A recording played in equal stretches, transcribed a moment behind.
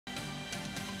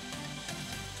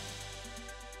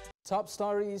Top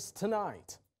stories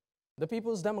tonight. The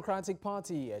People's Democratic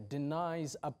Party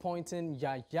denies appointing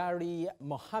Yari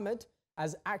Mohammed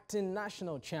as acting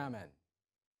national chairman.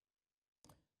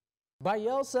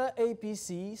 Bayelsa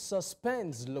APC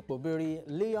suspends Lokpobiri,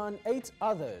 Lyon, 8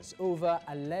 others over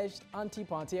alleged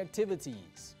anti-party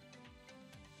activities.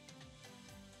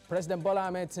 President Bola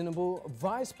Ahmed Tinubu,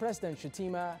 Vice President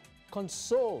Shettima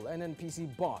console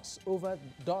NNPC boss over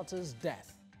daughter's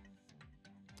death.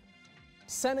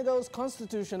 Senegal's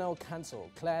Constitutional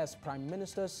Council declares Prime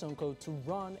Minister Sonko to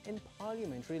run in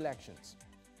parliamentary elections.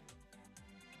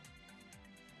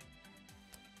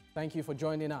 Thank you for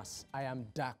joining us. I am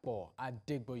Dakpo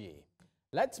Adigboye.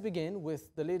 Let's begin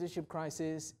with the leadership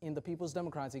crisis in the People's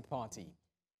Democratic Party.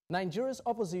 Nigeria's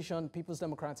opposition People's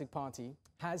Democratic Party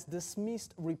has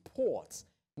dismissed reports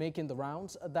making the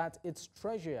rounds that its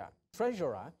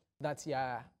treasurer, that's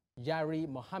Yari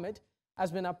Mohammed, has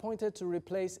been appointed to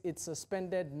replace its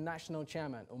suspended national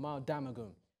chairman, Umar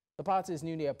Damagum. The party's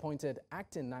newly appointed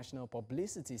acting national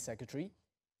publicity secretary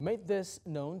made this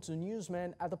known to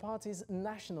newsmen at the party's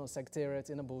national secretariat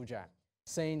in Abuja,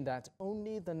 saying that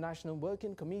only the National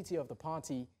Working Committee of the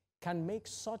party can make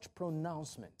such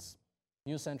pronouncements.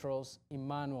 News Central's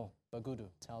Emmanuel Bagudu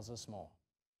tells us more.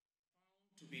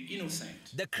 To be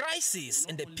innocent. The crisis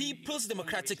in the People's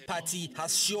Democratic Party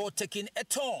has sure taken a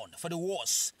turn for the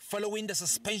worse following the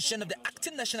suspension of the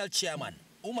acting national chairman,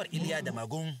 Umar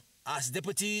Damagum. As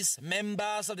deputies,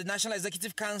 members of the National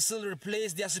Executive Council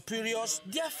replaced their superiors,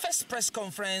 their first press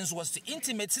conference was to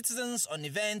intimate citizens on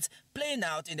events playing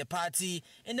out in the party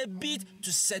in a bid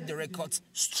to set the record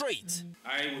straight.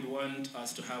 I would want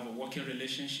us to have a working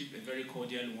relationship, a very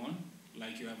cordial one,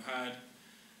 like you have had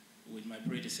with my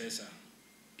predecessor.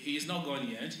 He is not gone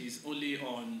yet, he's only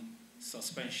on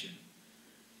suspension.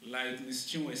 Like Ms.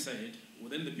 Chinwe said,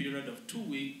 within the period of 2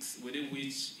 weeks within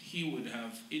which he would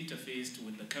have interfaced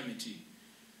with the committee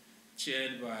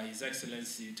chaired by His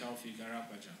Excellency Taufik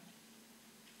Arapaja,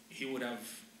 he would have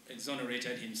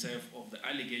exonerated himself of the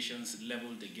allegations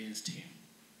leveled against him.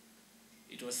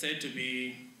 It was said to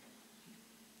be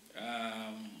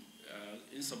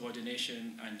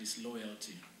insubordination and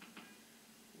disloyalty.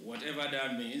 Whatever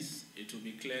that means, it will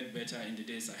be cleared better in the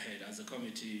days ahead as the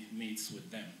committee meets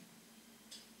with them.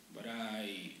 But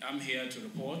I am here to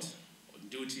report on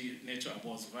duty, nature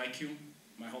abhors vacuum.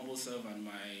 My humble self and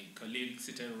my colleague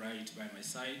seated right by my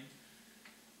side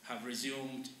have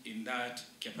resumed in that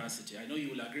capacity. I know you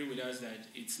will agree with us that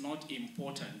it's not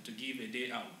important to give a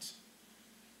day out.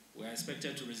 We are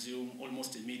expected to resume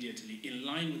almost immediately in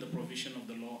line with the provision of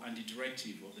the law and the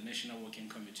directive of the National Working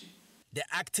Committee. The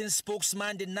acting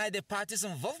spokesman denied the party's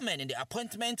involvement in the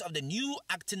appointment of the new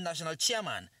acting national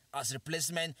chairman as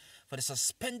replacement for the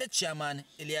suspended chairman,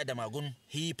 Damagum.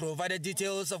 He provided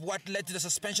details of what led to the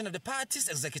suspension of the party's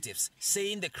executives,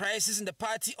 saying the crisis in the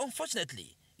party,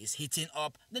 unfortunately, is heating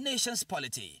up the nation's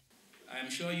polity. I am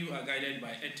sure you are guided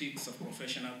by ethics of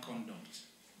professional conduct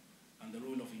and the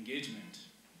rule of engagement.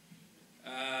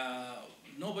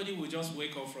 Nobody will just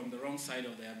wake up from the wrong side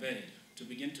of their bed to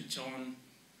begin to churn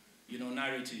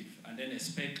narrative and then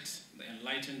expect the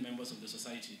enlightened members of the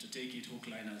society to take it hook,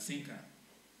 line, and sinker.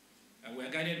 We are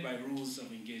guided by rules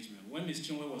of engagement. When Ms.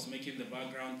 Chinwe was making the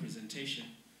background presentation,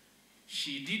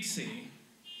 she did say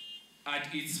at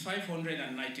its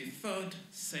 593rd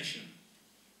session,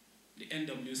 the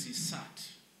NWC sat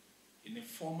in a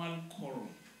formal quorum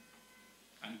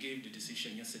and gave the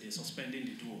decision yesterday, suspending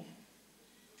the duo.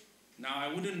 Now,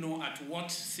 I wouldn't know at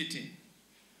what sitting,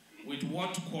 with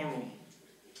what quorum,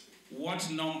 what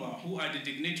number, who are the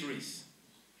dignitaries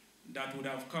that would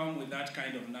have come with that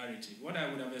kind of narrative. What I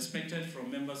would have expected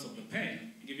from members of the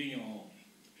pen, given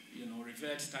your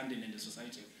revered standing in the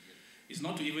society, is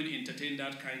not to even entertain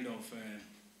that kind of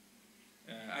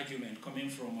argument coming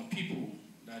from people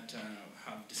that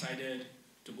have decided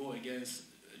to go against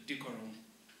decorum,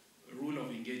 rule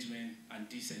of engagement, and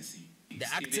decency. The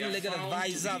acting legal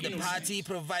advisor of the party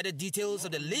provided details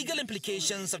of the legal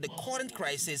implications of the current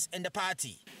crisis in the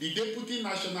party. The deputy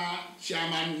national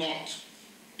chairman North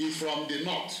is from the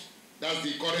North. That's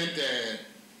the current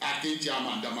acting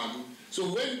chairman, Damagum. So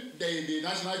when the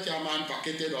national chairman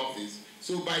vacated office,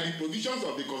 so by the provisions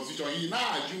of the constitution, he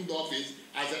now assumed office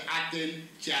as an acting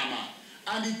chairman.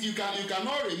 And you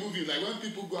cannot remove him. Like when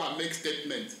people go and make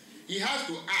statements, he has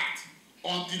to act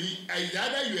until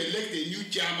either you elect a new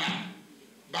chairman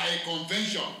by a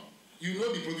convention. You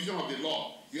know the provision of the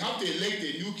law. You have to elect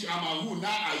a new chairman who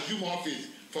now assume office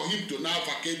for him to now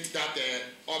vacate that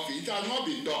office. It has not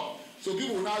been done. So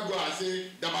people will now go and say,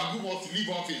 Damagu must leave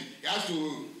office. He has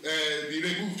to be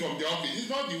removed from the office. It's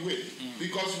not the way,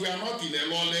 because we are not in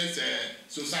a lawless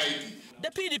society. The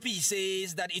PDP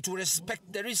says that it will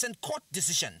respect the recent court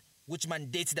decision, which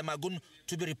mandates the Magun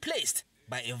to be replaced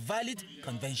by a valid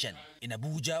convention. In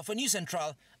Abuja, for News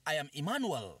Central, I am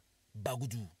Emmanuel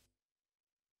Bagudu.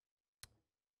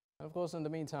 Of course, in the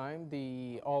meantime,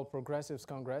 the All Progressives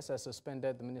Congress has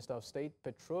suspended the Minister of State,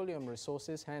 Petroleum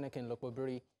Resources, Heineken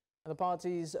Lokpobiri, and the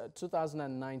party's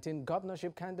 2019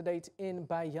 governorship candidate in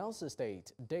Bayelsa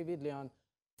State, David Lyon,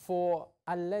 for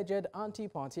alleged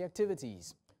anti-party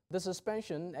activities. The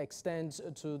suspension extends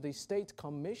to the State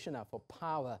Commissioner for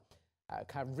Power,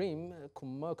 Karim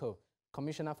Kumoko,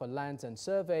 Commissioner for Lands and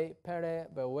Survey, Pere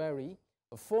Beweri,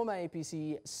 former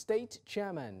APC State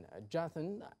Chairman,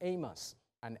 Jathan Amos,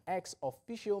 an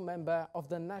ex-official member of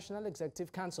the National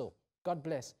Executive Council, God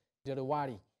bless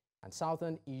Jerewari, and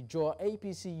Southern Ijaw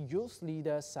APC youth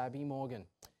leader Sabi Morgan.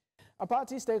 A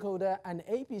party stakeholder and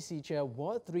APC chair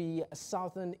Ward 3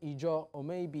 Southern Ijaw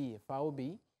Omebi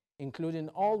Faobi, including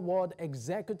all ward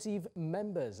executive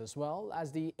members as well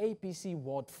as the APC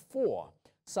Ward 4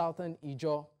 Southern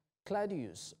Ijaw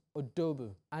Claudius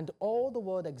Odobu, and all the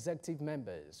ward executive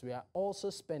members were all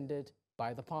suspended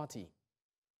by the party.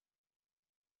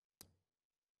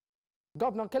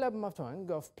 Governor Caleb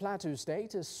Mutfwang of Plateau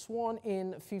State has sworn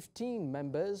in 15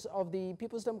 members of the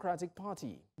People's Democratic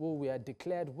Party who were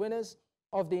declared winners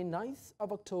of the 9th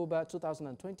of October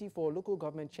 2024 local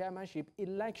government chairmanship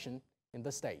election in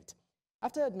the state.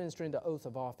 After administering the oath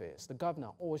of office, the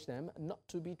governor urged them not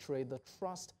to betray the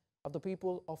trust of the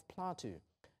people of Plateau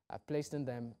placed in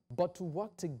them, but to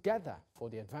work together for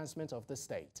the advancement of the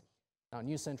state. Now,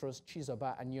 News Central's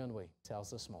Chizoba Anyonwe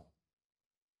tells us more.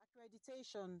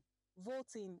 Accreditation,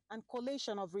 voting and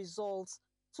collation of results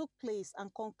took place and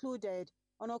concluded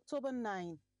on October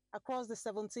 9 across the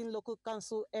 17 local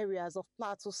council areas of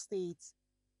Plateau State.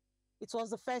 It was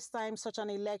the first time such an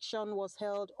election was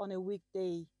held on a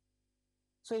weekday.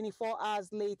 24 hours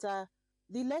later,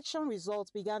 the election results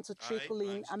began to trickle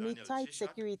in amid tight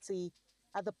security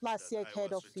at the Placiac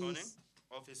head office,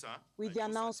 with the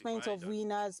announcement of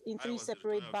winners in 3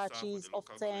 separate batches of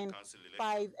 10,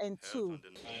 5, and 2.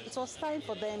 It was time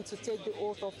for them to take the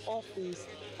oath of office,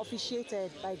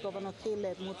 officiated by Governor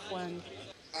Caleb Mutfwang.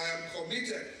 I am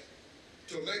committed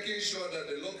to making sure that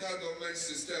the local government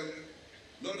system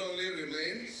not only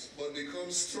remains, but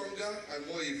becomes stronger and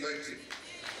more effective.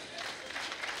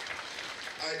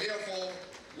 I therefore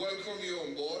welcome you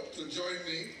on board to join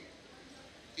me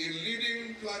in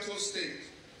leading Plateau State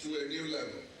to a new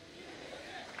level.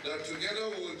 That together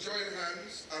we will join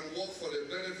hands and work for the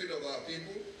benefit of our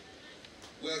people.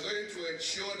 We are going to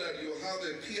ensure that you have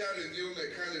a peer review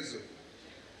mechanism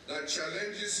that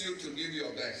challenges you to give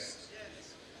your best.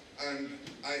 And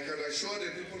I can assure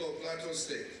the people of Plateau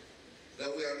State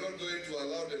that we are not going to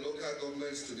allow the local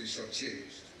governments to be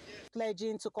shortchanged.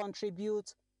 Pledging to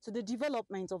contribute to the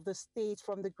development of the state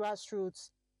from the grassroots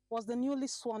was the newly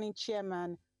sworn-in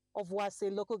chairman of Wase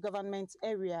local government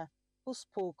area, who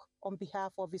spoke on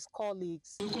behalf of his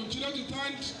colleagues. We continue to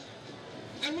thank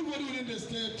everybody within the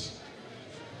state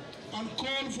and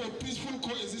call for peaceful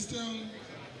coexistence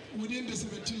within the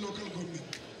 17 local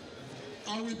government.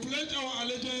 And we pledge our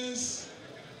allegiance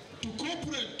to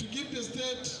cooperate to give the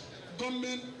state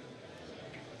government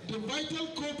the vital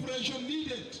cooperation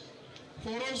needed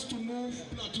for us to move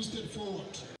Plateau State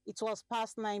forward. It was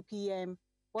past 9 p.m.,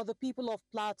 but the people of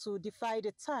Plateau defied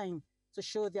the time to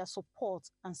show their support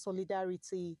and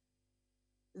solidarity.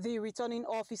 The returning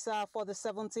officer for the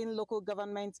 17 local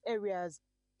government areas,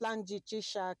 Planji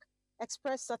Chishak,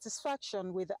 expressed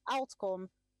satisfaction with the outcome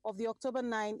of the October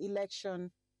 9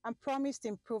 election and promised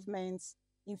improvements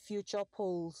in future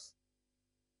polls.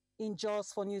 In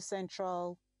Jos for News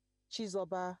Central,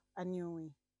 Chizoba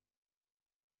Anyui.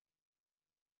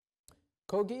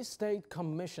 Kogi State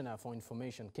Commissioner for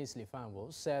Information, Kingsley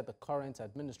Fanwo, said the current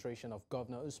administration of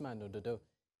Governor Usman Ododo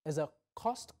is a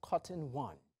cost-cutting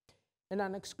one. In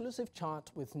an exclusive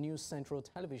chat with News Central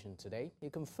Television today, he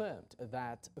confirmed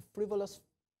that frivolous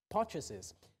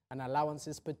purchases and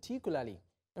allowances, particularly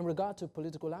in regard to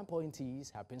political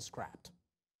appointees, have been scrapped.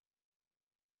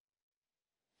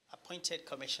 Appointed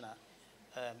commissioner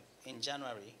in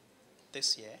January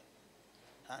this year,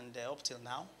 and up till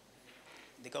now,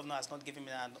 the governor has not given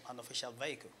me an official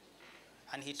vehicle.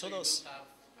 And he told us,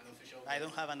 I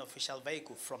don't have an official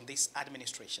vehicle from this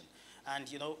administration. And,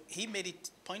 you know, he made it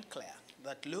point clear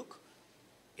that, look,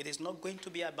 it is not going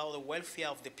to be about the welfare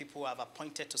of the people who have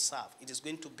appointed to serve. It is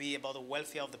going to be about the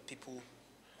welfare of the people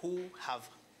who have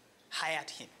hired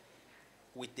him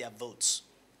with their votes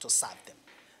to serve them.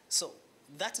 So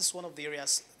that is one of the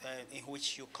areas in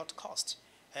which you cut cost.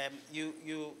 You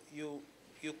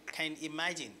can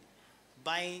imagine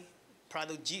buying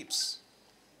Prado Jeeps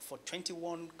for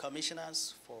 21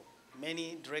 commissioners, for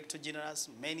many director generals,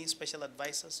 many special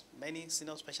advisors, many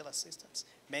senior special assistants,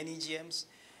 many GMs.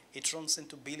 It runs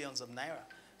into billions of naira.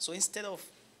 So instead of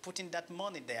putting that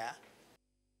money there.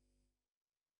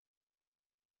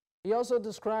 He also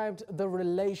described the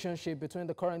relationship between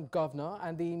the current governor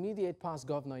and the immediate past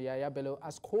governor, Yahaya Bello,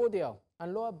 as cordial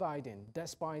and law-abiding,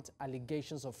 despite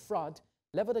allegations of fraud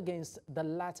leveled against the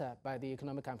latter by the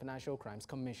Economic and Financial Crimes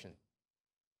Commission.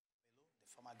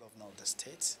 The former governor of the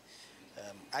state.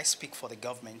 I speak for the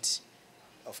government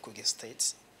of Kogi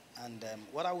State, and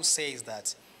what I would say is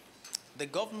that the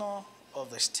governor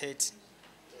of the state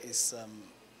is a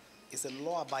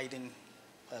law-abiding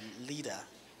leader.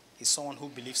 He's someone who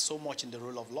believes so much in the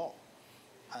rule of law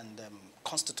and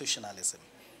constitutionalism.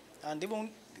 And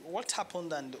even what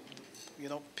happened, and you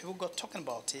know, people got talking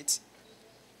about it.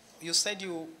 You said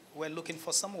you were looking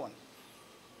for someone,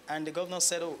 and the governor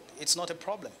said, "Oh, it's not a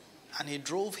problem," and he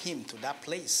drove him to that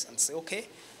place and said, "Okay,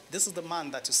 this is the man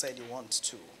that you said you want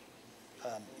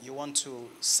to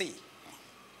see,"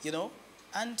 you know,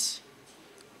 and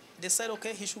they said,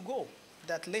 "Okay, he should go."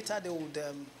 That later they will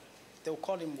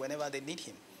call him whenever they need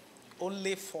him,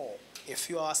 only for a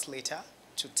few hours later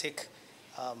to take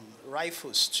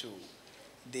rifles to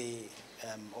the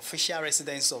official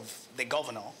residence of the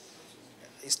governor.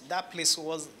 That place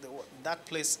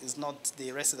is not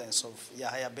the residence of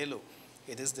Yahaya Bello.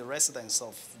 It is the residence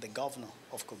of the governor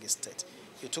of Kogi State.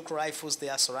 He took rifles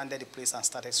there, surrounded the place, and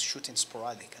started shooting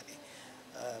sporadically.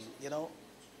 You know,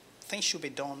 things should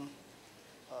be done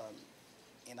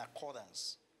in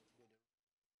accordance.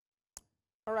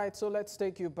 All right, so let's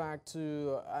take you back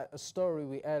to a story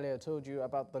we earlier told you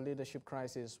about the leadership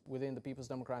crisis within the People's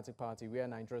Democratic Party, where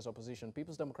Nigeria's opposition,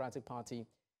 People's Democratic Party,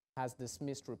 has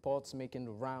dismissed reports making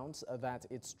the rounds that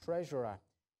its treasurer,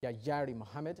 Yayari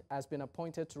Mohammed, has been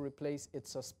appointed to replace its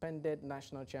suspended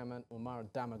national chairman, Umar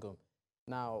Damagum.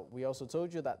 Now, we also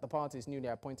told you that the party's newly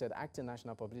appointed acting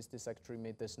national publicity secretary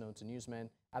made this known to newsmen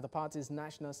at the party's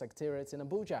national secretariat in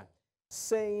Abuja,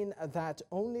 saying that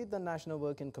only the National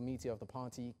Working Committee of the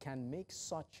party can make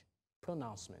such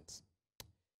pronouncements.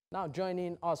 Now,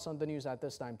 joining us on the news at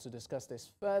this time to discuss this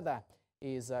further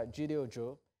is Jide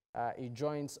Ojo. He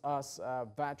joins us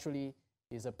virtually.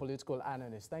 He's a political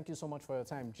analyst. Thank you so much for your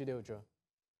time, Jide Ojo.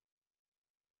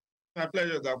 My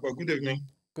pleasure, Dr. Good evening.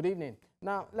 Good evening.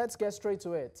 Now, let's get straight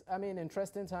to it. I mean,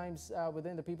 interesting times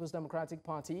within the People's Democratic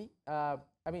Party. I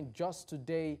mean, just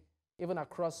today, even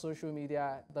across social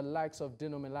media, the likes of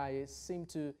Dino Melaye seem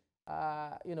to,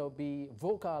 you know, be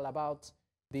vocal about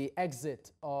the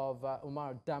exit of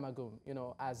Umar Damagum, you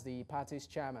know, as the party's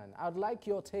chairman. I'd like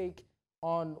your take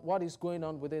on what is going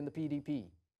on within the PDP.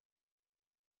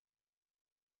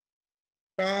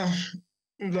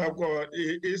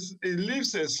 It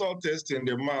leaves a sore taste in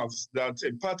the mouth that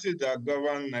a party that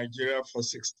governed Nigeria for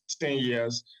 16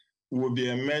 years will be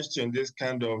immersed in this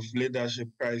kind of leadership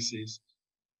crisis.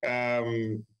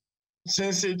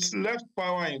 Since it left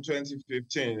power in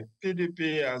 2015,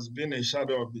 PDP has been a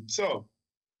shadow of itself.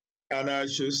 And I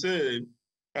should say,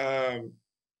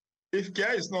 if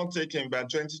care is not taken by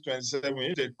 2027,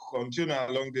 if they continue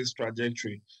along this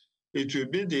trajectory, it will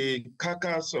be the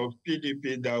carcass of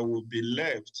PDP that will be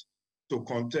left to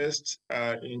contest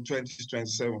in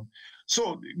 2027.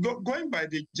 So going by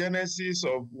the genesis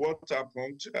of what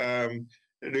happened,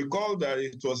 recall that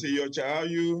it was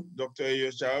Dr.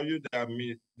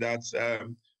 Iyochahayu that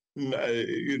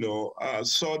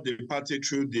saw the party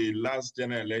through the last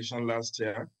general election last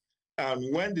year.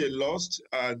 And when they lost,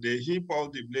 they heaped all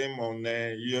the blame on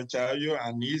Iyochahayu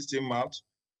and eased him out,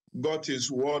 got his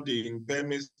word in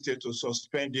Benue State to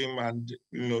suspend him, and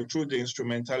through the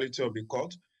instrumentality of the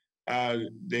court,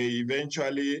 they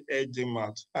eventually edged him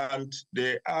out. And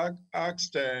they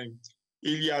asked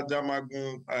Ilya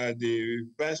Damagum, the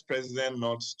vice president,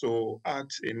 not to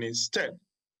act in his stead.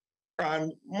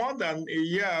 And more than a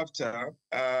year after,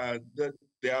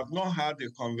 they have not had a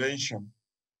convention.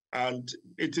 And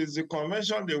it is the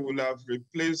convention they will have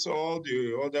replaced all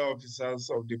the other officers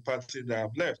of the party that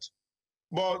have left.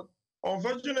 But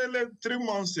unfortunately, 3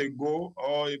 months ago,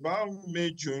 or about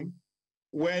May, June,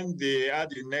 when they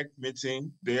had the next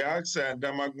meeting, they asked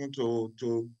Damagum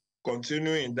to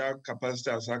continue in that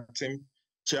capacity as acting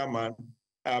chairman,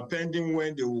 pending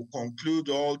when they will conclude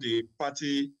all the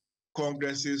party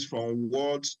congresses from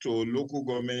wards to local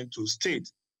government to state.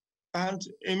 And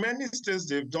in many states,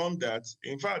 they've done that.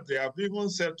 In fact, they have even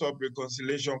set up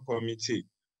reconciliation committee,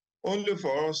 only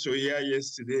for us to hear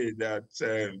yesterday that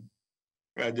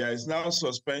there is now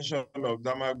suspension of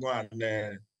Damagum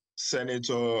and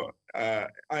Senator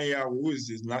Aya, who is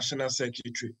his national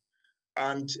secretary.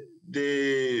 And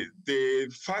the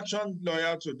faction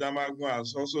loyal to Damagum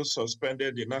has also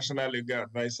suspended the national legal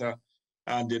advisor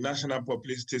and the national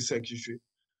publicity secretary.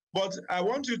 But I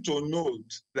want you to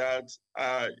note that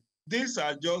these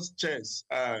are just chess.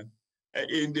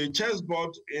 In the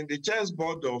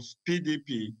chessboard of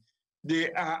PDP,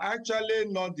 they are actually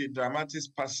not the dramatis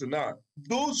personnel.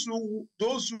 Those who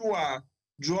are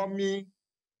drumming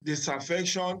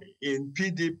disaffection in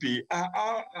PDP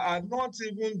are not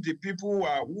even the people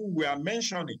who we are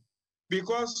mentioning,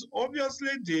 because obviously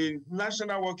the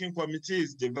National Working Committee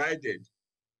is divided.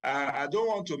 I don't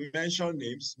want to mention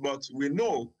names, but we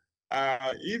know,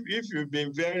 if you've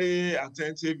been very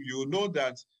attentive, you know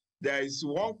that there is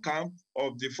one camp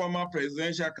of the former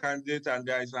presidential candidate and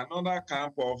there is another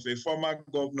camp of a former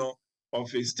governor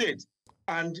of a state.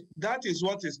 And that is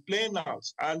what is playing out.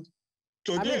 And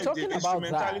today, talking about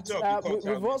that,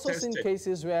 we've also seen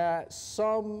cases where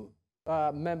some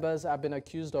members have been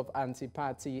accused of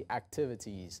anti-party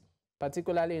activities,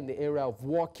 particularly in the area of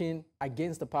working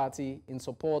against the party in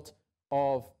support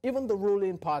of even the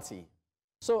ruling party.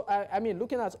 So, I mean,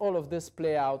 looking at all of this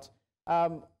play out,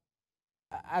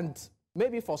 and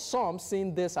maybe for some,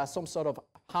 seeing this as some sort of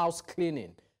house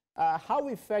cleaning, how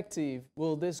effective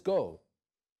will this go?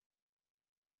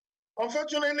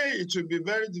 Unfortunately, it will be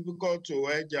very difficult to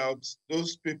edge out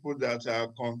those people that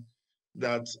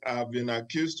have been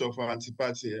accused of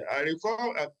anti-party. I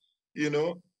recall,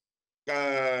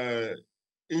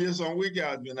 Iyesan Wike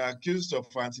has been accused of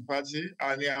anti-party,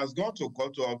 and he has gone to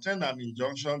court to obtain an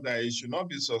injunction that he should not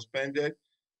be suspended,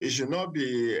 he should not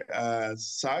be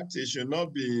sacked, he should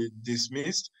not be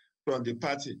dismissed from the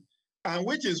party. And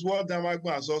which is what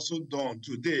Damagum has also done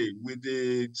today with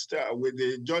the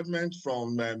judgment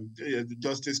from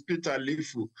Justice Peter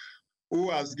Lifu, who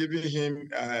has given him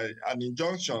an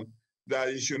injunction that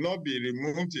he should not be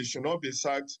removed, he should not be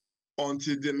sacked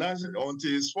until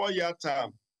his 4-year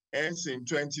term ends in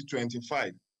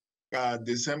 2025,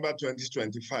 December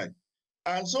 2025.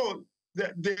 And so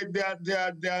they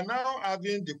are now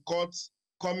having the courts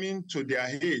coming to their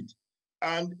aid.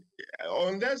 And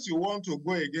unless you want to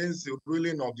go against the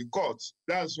ruling of the courts,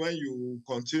 that's when you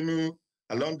continue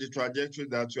along the trajectory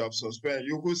that you have suspended.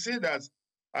 You could see that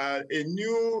a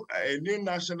new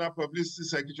national publicity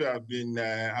secretary has been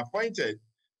appointed,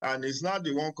 and is now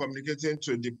the one communicating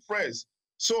to the press.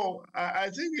 So I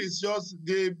think it's just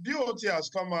the BOT has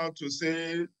come out to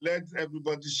say, let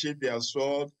everybody sheathe their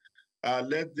sword,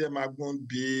 let them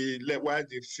be, while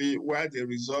they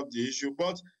resolve the issue.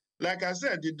 But like I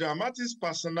said, the dramatis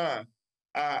personnel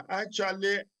are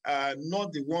actually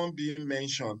not the one being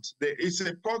mentioned. It's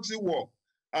a proxy war.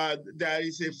 There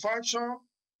is a faction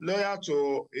loyal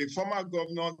to a former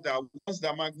governor that wants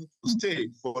Damagum to stay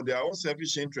for their own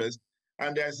selfish interest,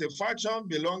 and there's a faction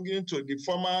belonging to the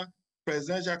former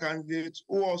presidential candidate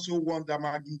who also want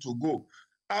Damagum to go.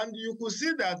 And you could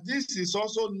see that this is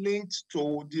also linked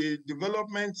to the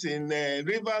developments in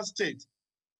Rivers State,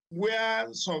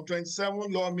 where some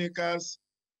 27 lawmakers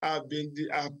have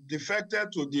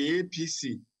defected to the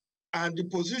APC. And the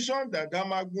position that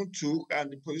Damagum took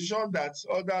and the position that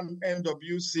other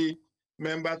NWC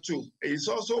member took is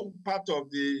also part of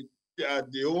the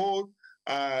whole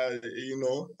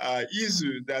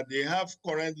issue that they have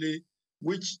currently,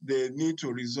 which they need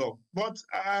to resolve. But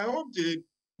I hope the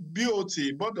BOT,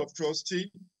 Board of Trustees,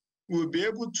 will be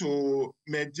able to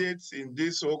mediate in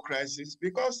this whole crisis,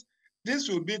 because this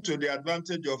will be to the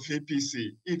advantage of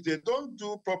APC. If they don't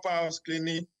do proper house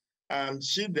cleaning and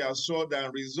sheathe their sword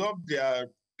and resolve their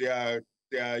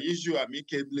issue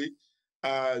amicably,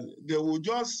 they will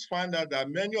just find out that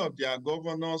many of their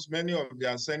governors, many of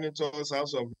their senators,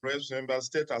 House of Reps members,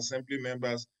 State Assembly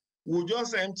members will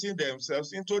just empty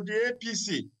themselves into the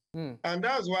APC. And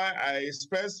that's why I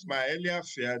expressed my earlier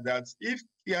fear that if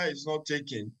care is not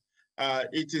taken,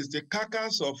 it is the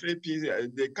carcass of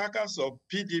APC, the carcass of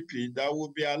PDP that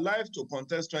will be alive to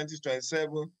contest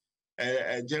 2027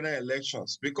 general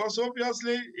elections. Because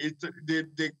obviously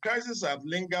the crisis have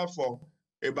lingered for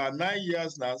about 9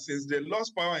 years now. Since they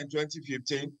lost power in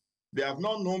 2015, they have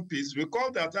not known peace.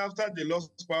 Recall that after they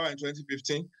lost power in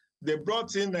 2015, they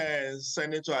brought in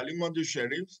Senator Alimodu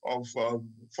Sheriff of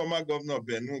former governor of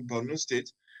Borno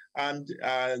State, and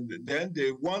then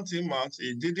they want him out.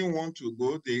 He didn't want to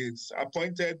go. They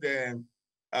appointed the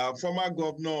former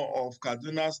governor of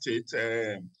Kaduna State,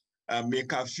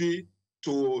 Mekafi,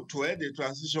 to head the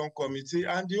transition committee,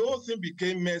 and the whole thing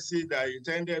became messy that it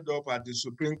ended up at the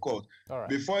Supreme Court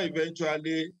before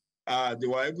eventually they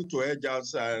were able to edge out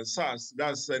SARS,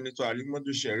 that's Senator Alimadu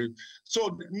Sherif.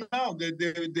 So now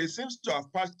they seem to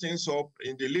have patched things up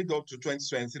in the lead up to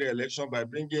 2023 election by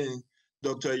bringing in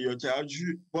Dr.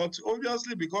 Iyochaju, but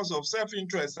obviously because of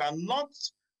self-interest and not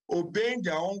obeying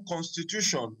their own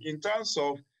constitution in terms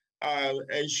of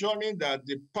ensuring that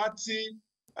the party,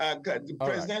 the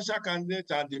presidential candidate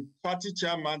and the party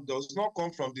chairman does not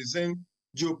come from the same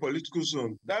geopolitical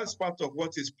zone. That's part of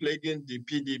what is plaguing the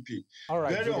PDP.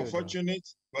 Very unfortunate,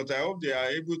 but I hope they are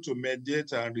able to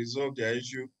mediate and resolve their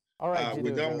issue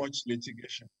without much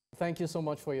litigation. Thank you so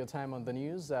much for your time on the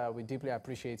news. We deeply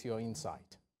appreciate your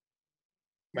insight.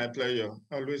 My pleasure.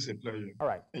 Always a pleasure. All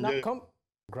right.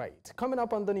 Great. Coming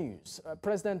up on the news,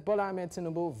 President Bola Ahmed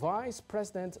Tinubu, Vice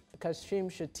President Kashim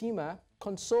Shettima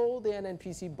consoled the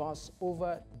NNPC boss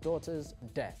over daughter's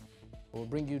death. We'll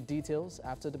bring you details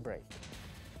after the break.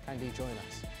 Kindly join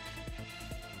us.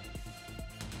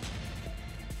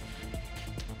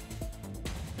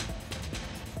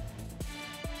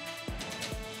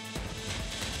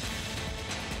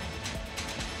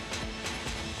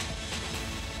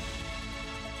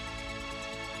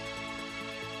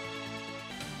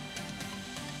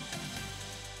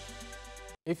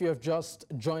 If you have just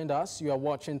joined us, you are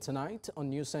watching tonight on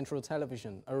News Central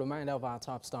Television. A reminder of our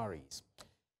top stories.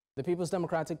 The People's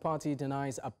Democratic Party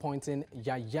denies appointing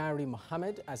Yayari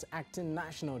Mohammed as acting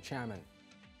national chairman.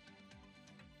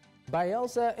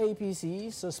 Bayelsa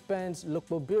APC suspends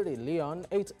Lokpobiri, Lyon,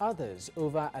 8 others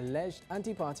over alleged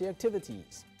anti-party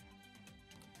activities.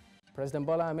 President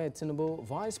Bola Ahmed Tinubu,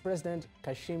 Vice President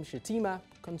Kashim Shettima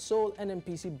console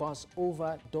NNPC boss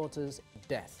over daughter's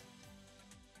death.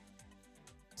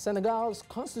 Senegal's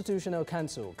Constitutional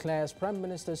Council clears Prime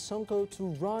Minister Sonko to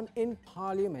run in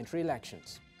parliamentary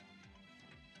elections.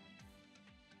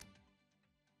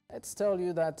 Let's tell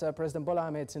you that President Bola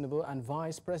Ahmed Tinubu and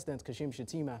Vice President Kashim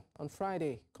Shettima on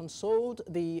Friday consoled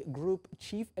the Group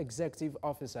Chief Executive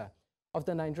Officer of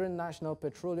the Nigerian National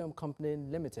Petroleum Company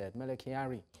Limited, Mele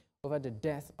Kyari, over the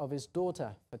death of his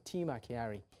daughter, Fatima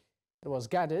Kyari. It was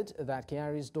gathered that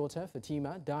Kyari's daughter,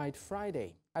 Fatima, died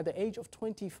Friday at the age of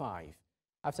 25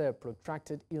 after a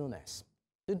protracted illness.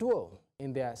 The duo,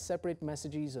 in their separate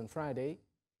messages on Friday,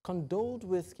 condoled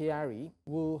with Kyari,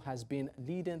 who has been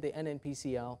leading the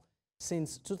NNPCL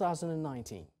since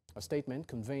 2019. A statement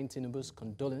conveying Tinubu's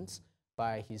condolence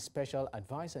by his Special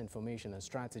Advisor Information and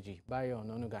Strategy, Bayo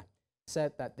Ononuga,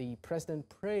 said that the president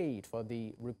prayed for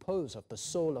the repose of the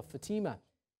soul of Fatima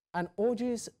and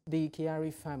urges the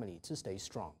Kyari family to stay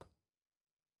strong.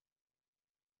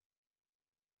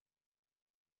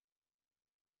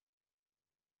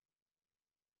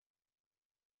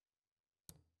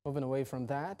 Moving away from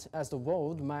that, as the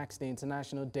world marks the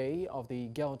International Day of the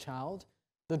Girl Child,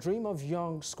 the dream of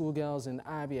young schoolgirls in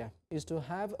Abia is to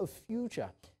have a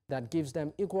future that gives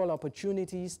them equal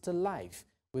opportunities to life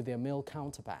with their male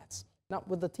counterparts. Now,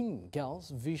 with the theme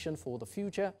Girls' Vision for the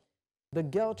Future, the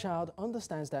girl child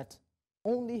understands that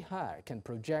only her can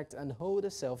project and hold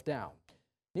herself down.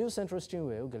 News Central's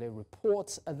Chinwe Ogele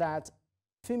reports that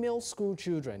female school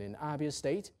children in Abia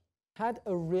State had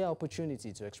a rare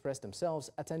opportunity to express themselves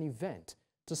at an event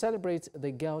to celebrate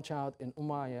the girl child in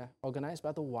Umuahia, organized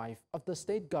by the wife of the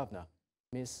state governor,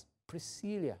 Miss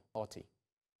Priscilla Otti.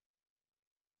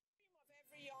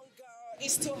 Every young girl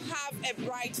is to have a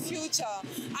bright future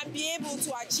and be able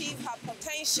to achieve her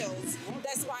potentials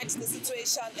despite the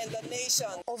situation in the nation.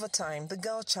 Over time, the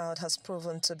girl child has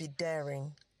proven to be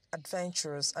daring,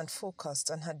 adventurous, and focused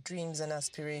on her dreams and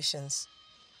aspirations.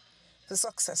 The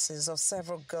successes of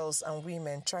several girls and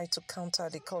women try to counter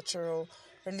the cultural,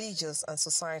 religious, and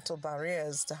societal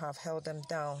barriers that have held them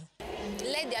down.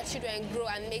 Let their children grow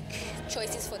and make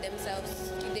choices for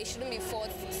themselves. They shouldn't be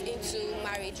forced into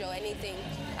marriage or anything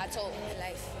at all in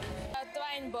life. They are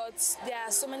trying, but there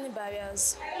are so many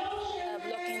barriers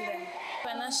blocking them.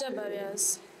 Financial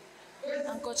barriers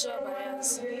and cultural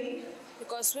barriers.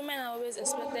 Because women are always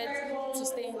expected to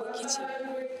stay in the kitchen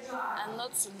and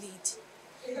not to lead.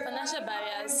 Financial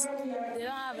barriers, they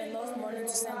don't have enough money to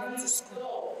send them to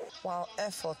school. While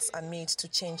efforts are made to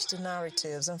change the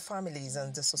narratives in families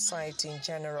and the society in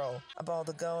general about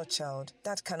the girl child,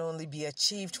 that can only be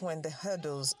achieved when the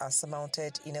hurdles are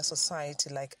surmounted in a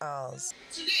society like ours.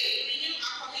 Today, we renew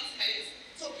our commitment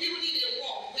to building a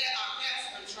world where our girls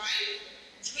can thrive,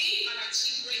 dream and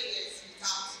achieve greatness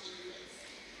without ignorance.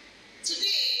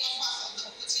 Today offers us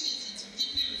the opportunity to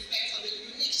deeply reflect on the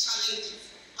unique challenges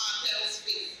our girls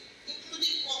face,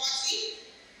 including poverty,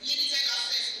 limited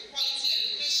access to quality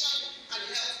education and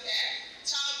healthcare,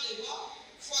 child labor,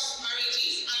 forced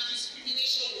marriages, and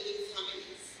discrimination within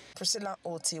families. Priscilla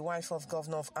Oti, wife of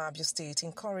Governor of Abia State,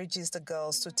 encourages the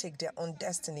girls to take their own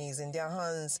destinies in their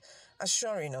hands,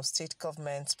 assuring of state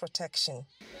government's protection.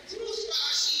 Through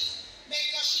scholarships,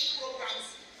 mentorship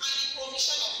programs, and the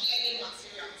provision of learning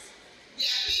materials, we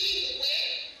are paving the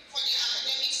way for their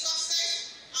academic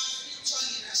success and future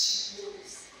leadership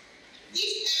roles.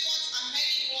 These efforts and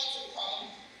many more to come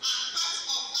are part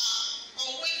of our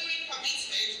unwavering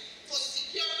commitment to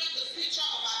securing the future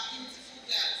of our beautiful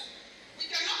girls. We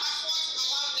cannot afford to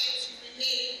allow them to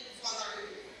remain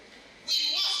vulnerable.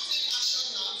 We must take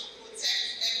action now to protect,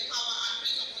 empower, and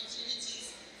bring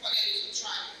opportunities for them to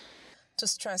thrive. To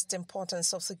stress the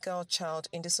importance of the girl child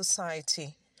in the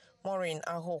society, Maureen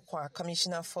Ahokwa,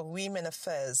 Commissioner for Women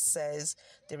Affairs, says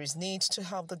there is need to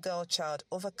help the girl child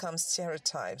overcome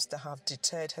stereotypes that have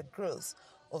deterred her growth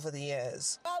over the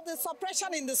years. Well, the suppression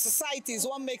in the society is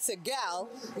what makes a girl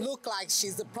look like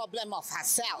she's the problem of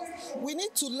herself. We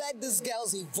need to let these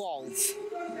girls evolve.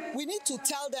 We need to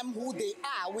tell them who they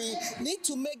are. We need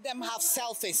to make them have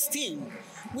self-esteem.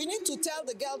 We need to tell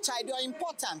the girl child you're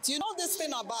important. You know this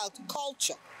thing about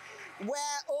culture, where,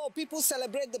 people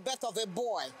celebrate the birth of a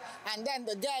boy, and then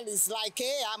the girl is like,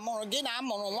 hey, I'm Morogina.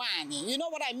 You know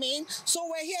what I mean? So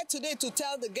we're here today to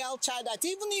tell the girl child that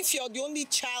even if you're the only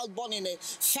child born in a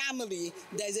family,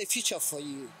 there's a future for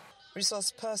you.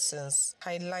 Resource persons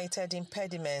highlighted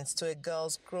impediments to a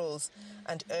girl's growth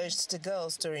and urged the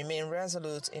girls to remain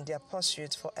resolute in their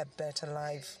pursuit for a better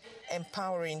life.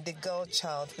 Empowering the girl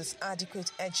child with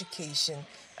adequate education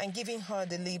and giving her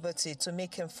the liberty to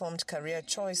make informed career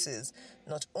choices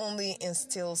not only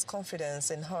instills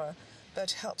confidence in her,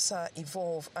 but helps her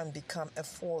evolve and become a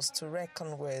force to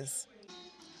reckon with.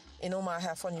 In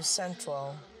Omaha for News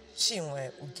Central,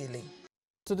 Chinwe Ugili.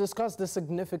 To discuss the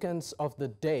significance of the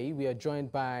day, we are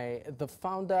joined by the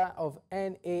founder of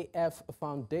NAF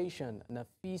Foundation,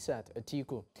 Nafisat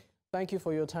Atiku. Thank you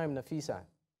for your time, Nafisat.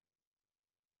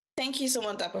 Thank you so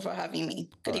much, Dapper, for having me.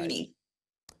 Good evening.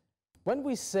 When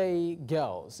we say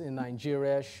girls in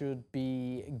Nigeria should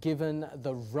be given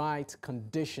the right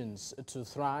conditions to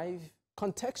thrive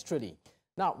contextually,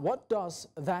 now what does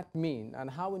that mean and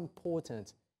how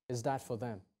important is that for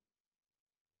them?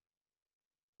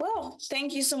 Well,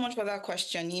 thank you so much for that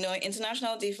question. You know,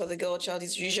 International Day for the Girl Child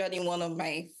is usually one of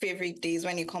my favorite days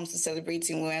when it comes to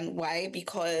celebrating women. Why?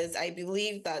 Because I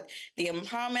believe that the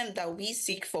empowerment that we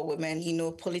seek for women, you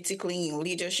know, politically, in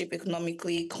leadership,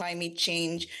 economically, climate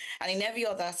change, and in every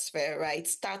other sphere, right,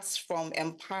 starts from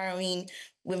empowering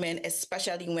women,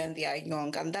 especially when they are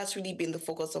young. And that's really been the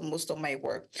focus of most of my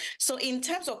work. So in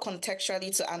terms of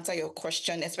contextually, to answer your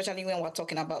question, especially when we're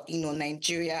talking about, you know,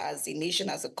 Nigeria as a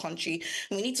nation, as a country,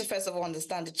 we need to first of all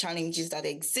understand the challenges that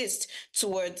exist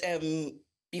towards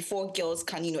before girls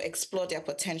can, you know, explore their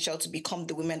potential to become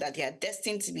the women that they are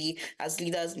destined to be as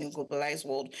leaders in a globalized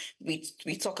world.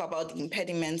 We talk about the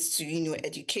impediments to, you know,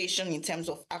 education in terms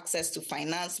of access to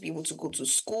finance, to be able to go to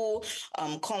school,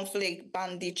 conflict,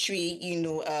 banditry, you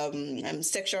know,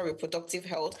 sexual reproductive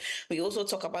health. We also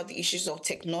talk about the issues of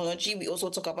technology. We also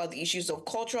talk about the issues of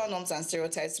cultural norms and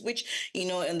stereotypes, which, you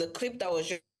know, in the clip that was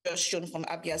just shown from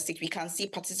Abia State, we can see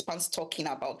participants talking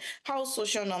about how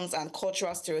social norms and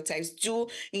cultural stereotypes do,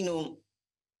 you know,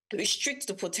 restrict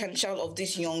the potential of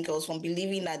these young girls from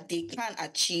believing that they can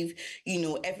achieve, you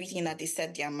know, everything that they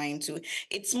set their mind to.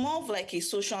 It's more of like a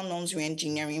social norms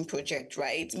re-engineering project,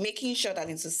 right? Making sure that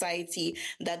in society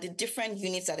that the different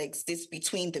units that exist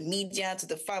between the media, to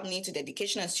the family, to the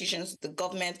educational institutions, to the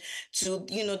government, to,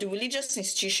 you know, the religious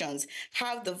institutions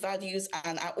have the values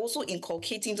and are also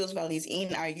inculcating those values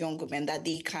in our young women, that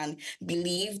they can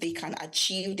believe, they can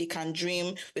achieve, they can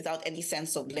dream without any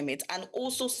sense of limit, and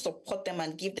also support them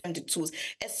and give them the tools,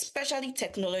 especially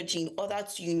technology, in order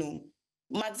to, you know,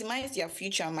 maximize their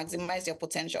future and maximize their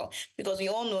potential. Because we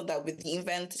all know that with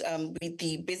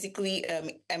the basically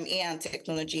AI and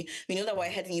technology, we know that we're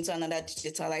heading into another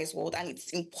digitalized world, and it's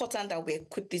important that we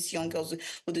equip these young girls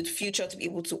with the future to be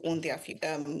able to own their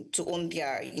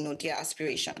you know, their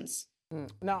aspirations.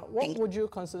 Now, what would you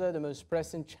consider the most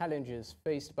pressing challenges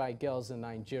faced by girls in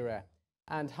Nigeria,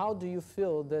 and how do you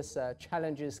feel these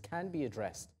challenges can be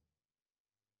addressed?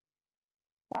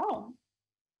 Wow.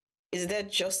 Is there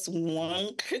just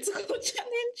one critical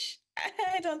challenge?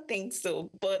 I don't think so.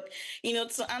 But,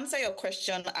 to answer your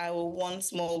question, I will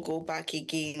once more go back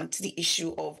again to the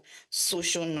issue of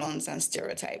social norms and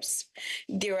stereotypes.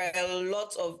 There are a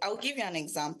lot of, I'll give you an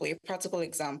example, a practical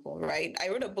example, right? I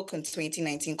wrote a book in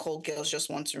 2019 called Girls Just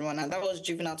Want to Run, and that was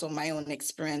driven out of my own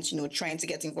experience, trying to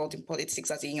get involved in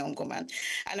politics as a young woman.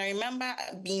 And I remember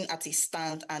being at a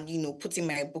stand and, putting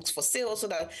my books for sale so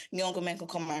that young women could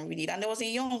come and read it. And there was a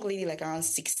young lady, like around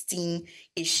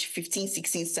 16-ish, 15,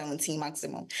 16, 17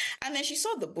 maximum. And then she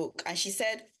saw the book and she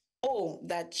said,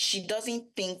 that she doesn't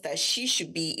think that she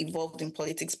should be involved in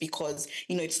politics because,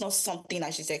 it's not something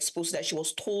that she's exposed to, that she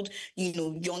was told,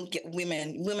 young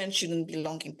women shouldn't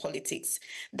belong in politics.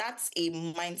 That's a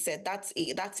mindset, that's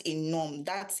a norm,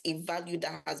 that's a value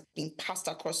that has been passed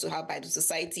across to her by the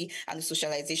society and the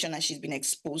socialization that she's been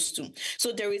exposed to.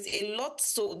 So there is a lot.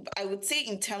 So I would say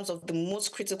in terms of the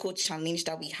most critical challenge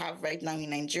that we have right now in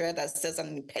Nigeria that says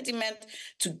an impediment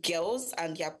to girls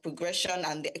and their progression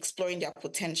and exploring their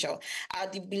potential are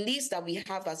the beliefs that we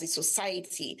have as a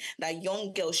society that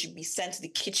young girls should be sent to the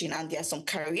kitchen and there are some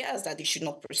careers that they should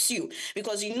not pursue.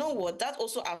 Because you know what, that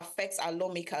also affects our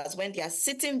lawmakers when they are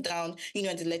sitting down, in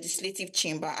the legislative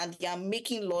chamber and they are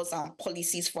making laws and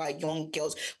policies for our young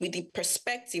girls with the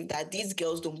perspective that these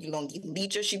girls don't belong in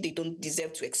leadership, they don't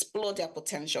deserve to explore their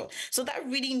potential. So that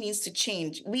really needs to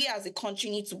change. We as a country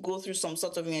need to go through some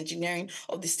sort of engineering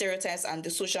of the stereotypes and the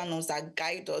social norms that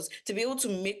guide us to be able to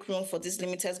make room for this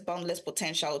limited, boundless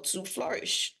potential to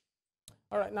flourish.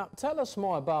 All right, now tell us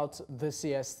more about this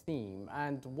year's theme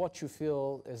and what you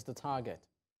feel is the target.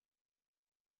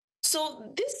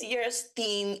 So this year's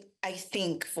theme, I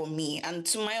think for me, and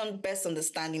to my own best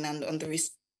understanding and on the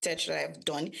research that I've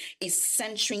done, is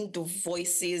centering the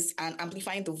voices and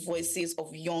amplifying the voices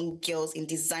of young girls in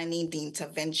designing the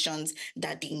interventions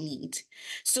that they need.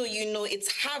 So,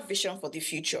 it's her vision for the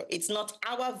future. It's not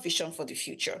our vision for the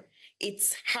future.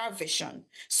 It's her vision.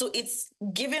 So it's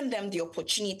giving them the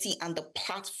opportunity and the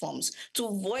platforms to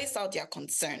voice out their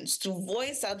concerns, to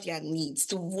voice out their needs,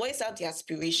 to voice out their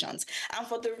aspirations, and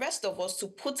for the rest of us to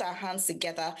put our hands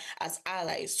together as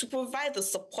allies, to provide the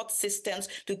support systems,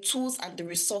 the tools and the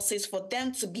resources for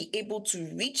them to be able to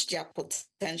reach their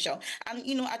potential and,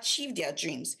 achieve their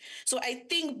dreams. So I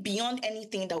think beyond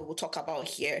anything that we'll talk about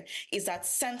here is that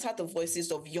center the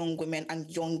voices of young women and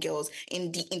young girls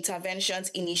in the interventions,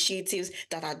 initiatives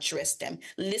that address them.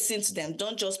 Listen to them.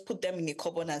 Don't just put them in a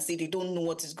cupboard and say they don't know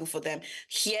what is good for them.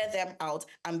 Hear them out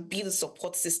and be the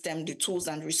support system, the tools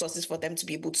and resources for them to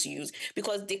be able to use,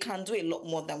 because they can do a lot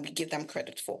more than we give them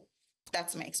credit for.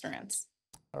 That's my experience.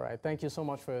 All right. Thank you so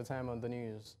much for your time on the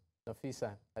news,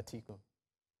 Nafisa Atiku.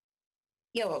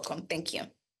 You're welcome. Thank you.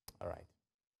 All right.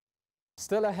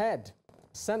 Still ahead,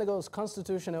 Senegal's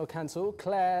Constitutional Council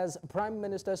clears Prime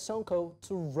Minister Sonko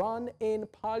to run in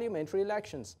parliamentary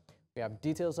elections. We have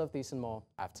details of this and more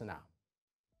after now.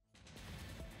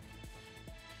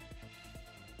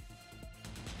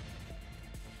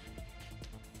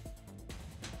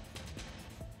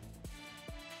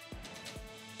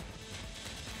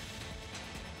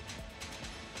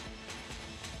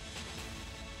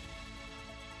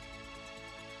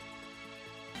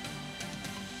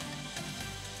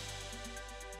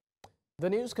 The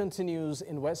news continues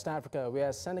in West Africa,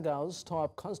 where Senegal's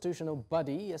top constitutional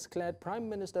body has cleared Prime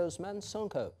Minister Ousmane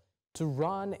Sonko to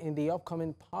run in the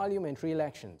upcoming parliamentary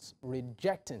elections,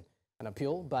 rejecting an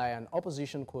appeal by an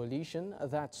opposition coalition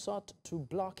that sought to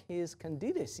block his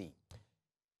candidacy.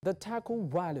 The Taku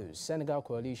Walu Senegal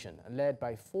coalition, led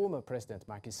by former President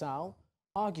Macky Sall,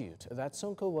 argued that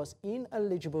Sonko was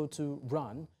ineligible to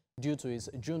run due to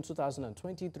his June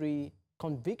 2023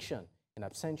 conviction in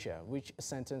absentia, which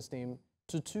sentenced him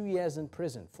to 2 years in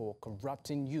prison for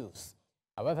corrupting youth.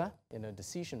 However, in a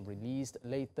decision released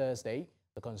late Thursday,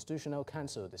 the Constitutional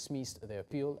Council dismissed the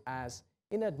appeal as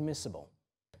inadmissible.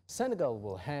 Senegal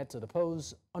will head to the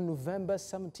polls on November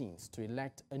 17th to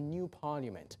elect a new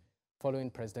parliament, following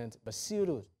President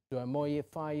Bassirou Diomaye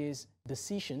Faye's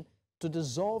decision to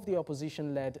dissolve the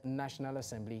opposition-led National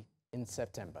Assembly in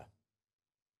September.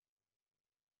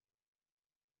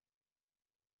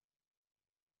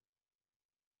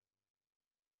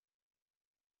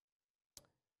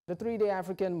 The three-day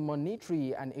African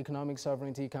Monetary and Economic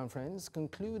Sovereignty Conference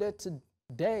concluded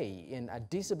today in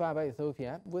Addis Ababa,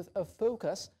 Ethiopia, with a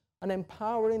focus on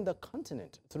empowering the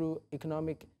continent through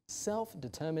economic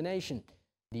self-determination.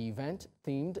 The event,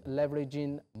 themed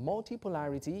Leveraging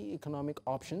Multipolarity Economic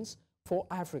Options for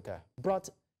Africa, brought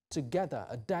together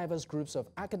a diverse groups of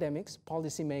academics,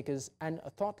 policymakers, and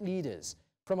thought leaders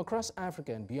from across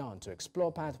Africa and beyond to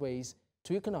explore pathways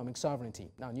to economic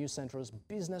sovereignty. Now, News Central's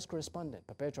business correspondent,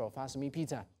 Perpetual Fasumi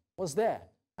Peter, was there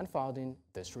unfolding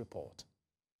this report.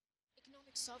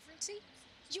 Economic sovereignty,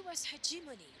 U.S.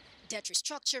 hegemony, debt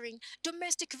restructuring,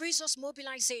 domestic resource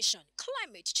mobilization,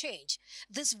 climate change.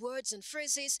 These words and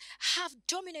phrases have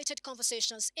dominated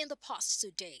conversations in the past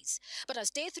 2 days. But as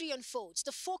day 3 unfolds,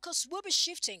 the focus will be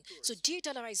shifting to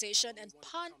de-dollarization and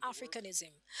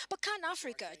pan-Africanism. But can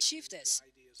Africa achieve this?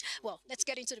 Well, let's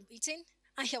get into the meeting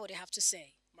and hear what they have to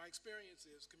say. My experience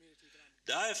is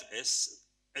the IFS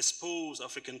exposed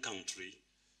African countries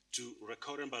to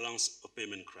recurrent balance of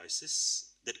payment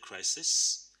crisis, debt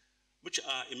crisis, which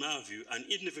are, in my view, an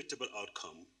inevitable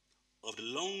outcome of the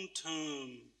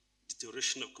long-term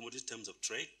deterioration of commodity terms of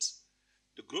trade,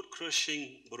 the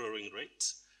growth-crushing borrowing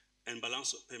rate, and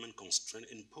balance of payment constraint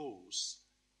imposed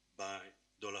by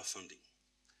dollar funding.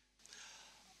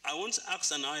 I once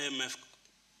asked an IMF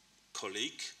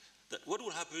colleague that what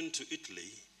would happen to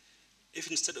Italy if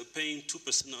instead of paying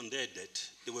 2% on their debt,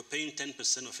 they were paying 10%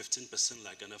 or 15%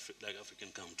 like African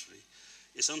country.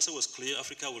 His answer was clear: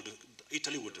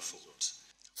 Italy would default.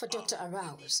 For Dr.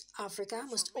 Arauz, Africa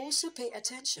must also pay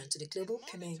attention to the global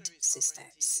payment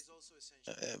systems.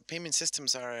 Payment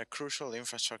systems are a crucial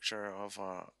infrastructure of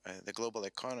the global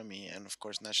economy and, of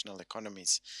course, national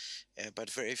economies.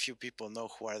 But very few people know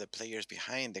who are the players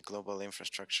behind the global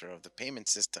infrastructure of the payment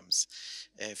systems.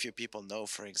 Few people know,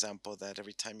 for example, that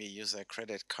every time you use a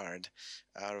credit card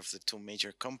out of the 2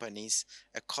 major companies,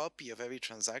 a copy of every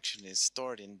transaction is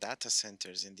stored in data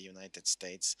centers in the United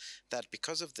States, that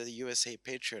because of the USA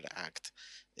Patriot Act,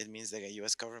 it means that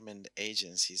U.S. government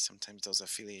agencies, sometimes those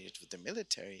affiliated with the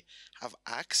military, have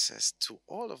access to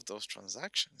all of those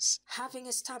transactions. Having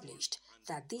established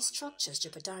that these structures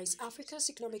jeopardize Africa's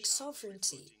economic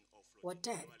sovereignty, what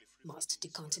then must the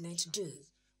continent do?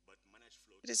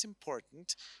 It is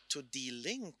important to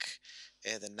de-link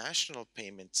the national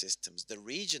payment systems, the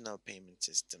regional payment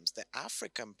systems, the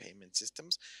African payment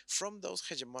systems from those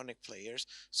hegemonic players,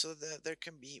 so that there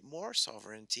can be more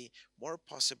sovereignty, more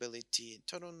possibility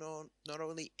to not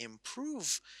only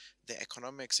improve the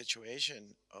economic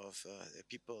situation of the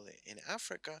people in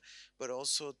Africa, but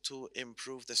also to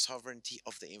improve the sovereignty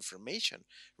of the information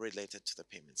related to the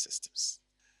payment systems.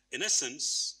 In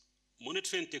essence,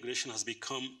 monetary integration has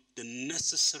become the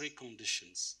necessary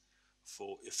conditions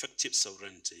for effective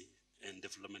sovereignty and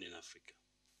development in Africa.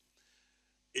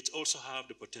 It also has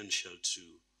the potential to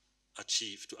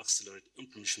accelerate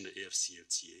implementation of the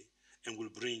AFCFTA, and will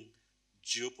bring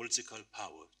geopolitical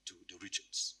power to the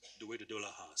regions, the way the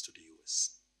dollar has to the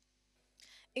US.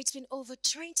 It's been over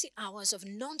 20 hours of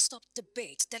non-stop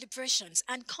debate, deliberations,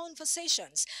 and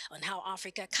conversations on how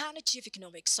Africa can achieve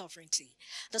economic sovereignty.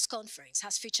 This conference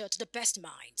has featured the best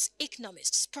minds,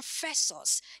 economists,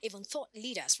 professors, even thought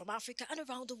leaders from Africa and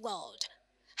around the world.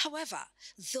 However,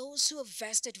 those who are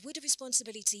vested with the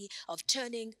responsibility of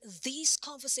turning these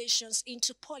conversations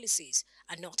into policies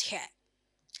are not here.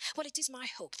 Well, it is my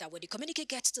hope that when the communique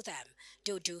gets to them,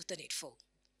 they'll do the needful.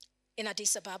 In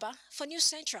Addis Ababa, for News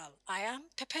Central, I am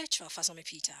Perpetua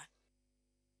Fasomepita.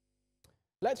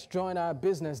 Let's join our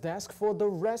business desk for the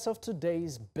rest of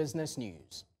today's business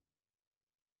news.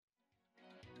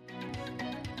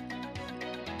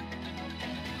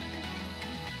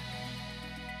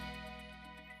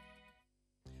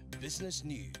 Business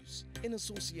news in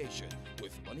association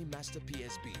with Money Master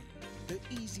PSB, the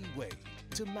easy way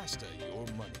to master your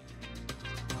money.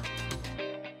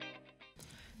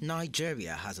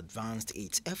 Nigeria has advanced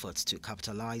its efforts to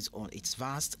capitalize on its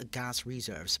vast gas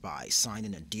reserves by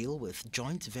signing a deal with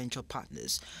joint venture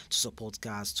partners to support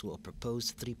gas to a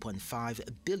proposed $3.5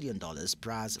 billion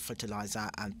Braz fertilizer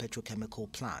and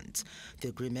petrochemical plant. The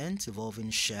agreement, involving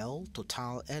Shell,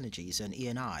 Total Energies and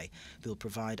ENI, will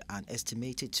provide an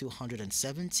estimated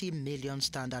 270 million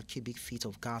standard cubic feet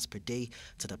of gas per day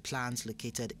to the plants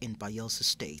located in Bayelsa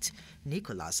State.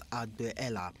 Nicholas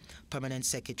Agbe-Ella, Permanent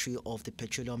Secretary of the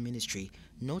Petroleum Ministry,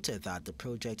 noted that the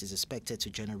project is expected to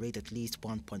generate at least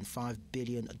 $1.5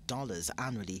 billion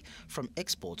annually from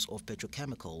exports of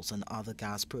petrochemicals and other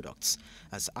gas products.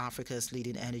 As Africa's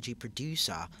leading energy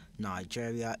producer,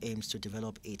 Nigeria aims to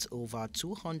develop its over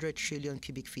 200 trillion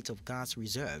cubic feet of gas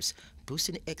reserves,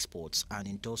 boosting exports and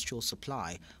industrial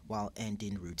supply while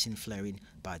ending routine flaring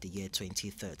by the year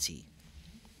 2030.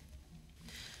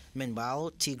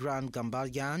 Meanwhile, Tigran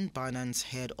Gambaryan, Binance's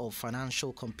head of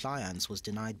financial compliance, was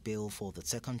denied bail for the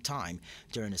second time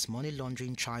during his money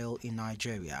laundering trial in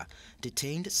Nigeria.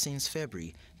 Detained since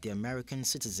February, the American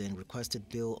citizen requested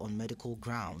bail on medical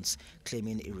grounds,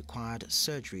 claiming he required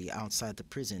surgery outside the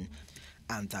prison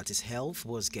and that his health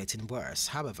was getting worse.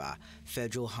 However,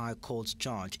 Federal High Court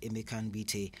Judge Emeka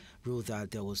Nwite ruled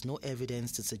that there was no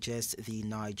evidence to suggest the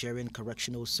Nigerian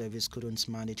Correctional Service couldn't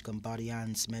manage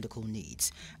Gambarian's medical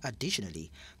needs.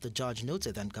 Additionally, the judge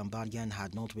noted that Gambarian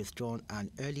had not withdrawn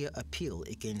an earlier appeal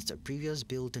against a previous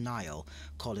bail denial,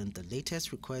 calling the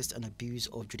latest request an abuse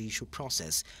of judicial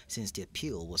process since the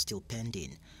appeal was still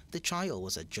pending. The trial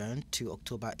was adjourned to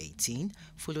October 18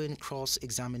 following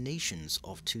cross-examinations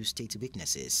of two state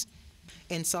witnesses.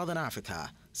 In Southern Africa,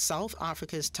 South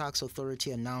Africa's tax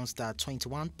authority announced that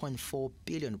 21.4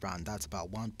 billion rand, that's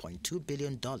about $1.2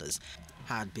 billion,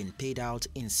 had been paid out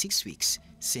in 6 weeks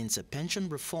since a pension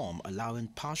reform allowing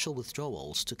partial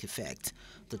withdrawals took effect.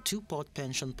 The two-part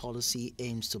pension policy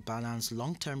aims to balance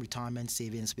long-term retirement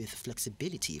savings with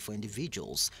flexibility for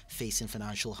individuals facing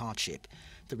financial hardship.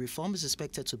 The reform is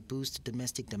expected to boost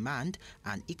domestic demand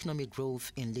and economic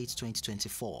growth in late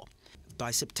 2024.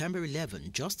 By September 11,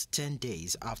 just 10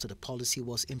 days after the policy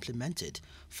was implemented,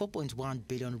 4.1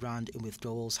 billion rand in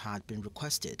withdrawals had been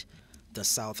requested. The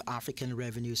South African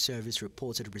Revenue Service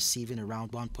reported receiving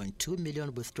around 1.2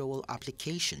 million withdrawal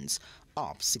applications,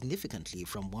 up significantly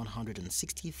from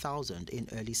 160,000 in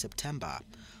early September.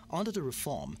 Under the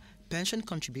reform, pension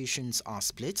contributions are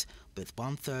split, with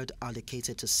 1/3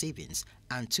 allocated to savings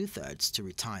and 2/3 to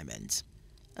retirement.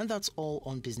 And that's all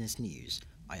on business news.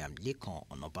 I am Lekon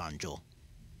Onobanjo.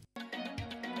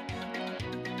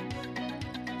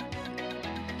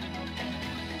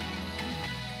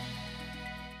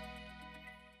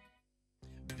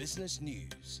 Business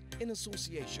news in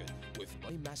association with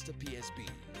Money Master PSB,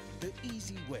 the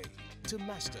easy way to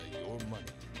master your money.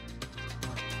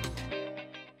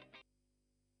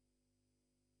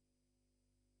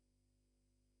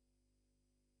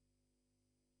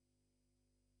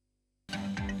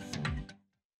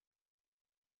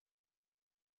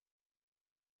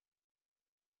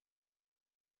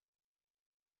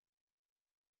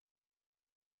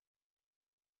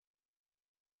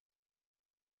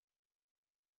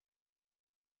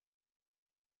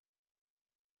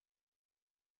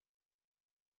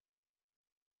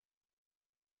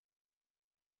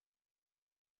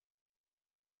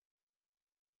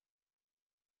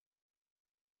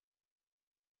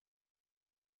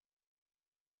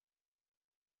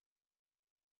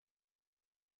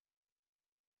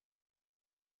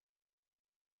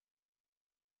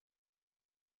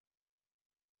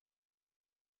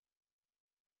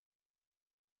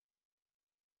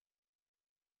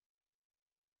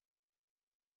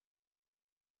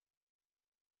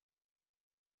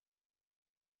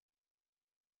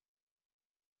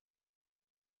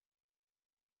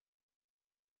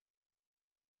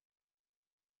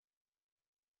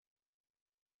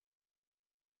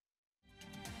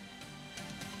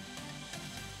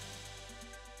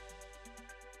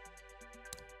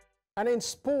 And in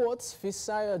sports,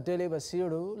 Fisayo Dele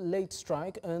Basiru late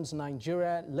strike earns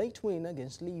Nigeria late win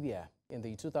against Libya in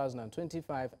the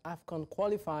 2025 AFCON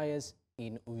qualifiers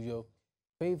in Uyo.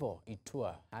 Favor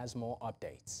Itua has more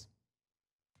updates.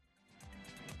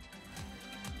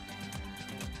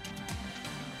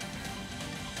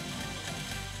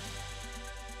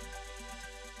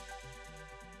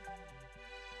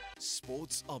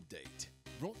 Sports Update,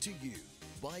 brought to you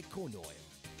by Corn Oil.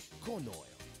 Corn Oil,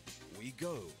 we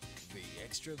go the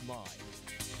extra mile.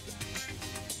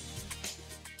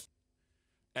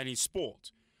 And in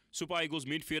sport, Super Eagles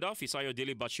midfielder Fisayo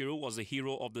Dele Basiru was the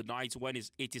hero of the night when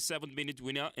his 87th-minute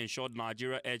winner ensured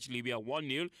Nigeria edged Libya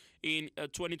 1-0 in a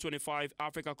 2025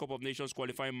 Africa Cup of Nations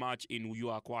qualifying match in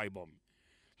Uyo, Akwa Ibom.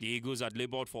 The Eagles had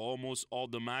labored for almost all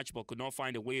the match but could not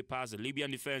find a way past the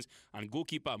Libyan defense and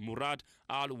goalkeeper Murad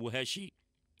Al-Wuheshi.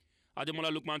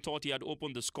 Ademola Lookman thought he had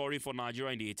opened the scoring for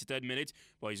Nigeria in the 83rd minute,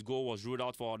 but his goal was ruled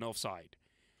out for an offside.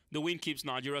 The win keeps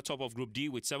Nigeria top of Group D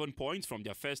with 7 points from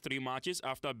their first 3 matches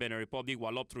after Benin Republic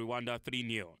walloped Rwanda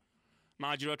 3-0.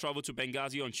 Nigeria traveled to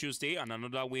Benghazi on Tuesday, and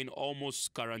another win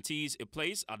almost guarantees a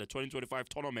place at the 2025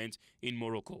 tournament in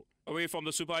Morocco. Away from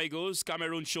the Super Eagles,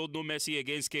 Cameroon showed no mercy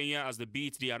against Kenya as they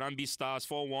beat the Harambee Stars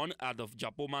 4-1 at the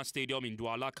Japoma Stadium in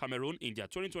Douala, Cameroon in their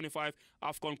 2025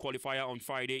 AFCON qualifier on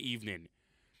Friday evening.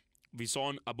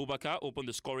 Vison Abubakar opened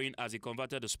the scoring as he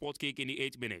converted a sport kick in the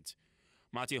 8th minute.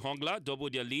 Martin Hongla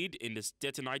doubled their lead in the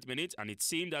 39th minute, and it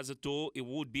seemed as though it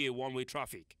would be a one-way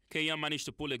traffic. Kenya managed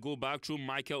to pull a goal back through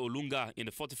Michael Olunga in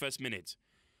the 41st minute.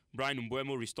 Brian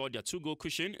Mbeumo restored their 2-goal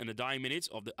cushion in the dying minutes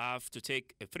of the half to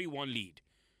take a 3-1 lead.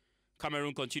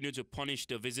 Cameroon continued to punish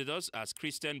the visitors as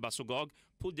Christian Basogog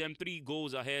put them 3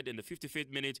 goals ahead in the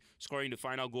 55th minute, scoring the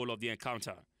final goal of the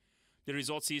encounter. The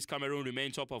result sees Cameroon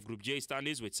remain top of Group J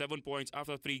standings with 7 points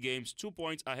after 3 games, 2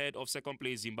 points ahead of second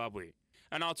place Zimbabwe.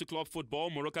 And now to club football.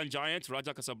 Moroccan giant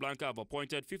Raja Casablanca have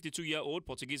appointed 52-year-old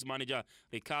Portuguese manager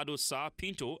Ricardo Sá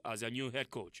Pinto as their new head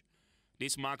coach.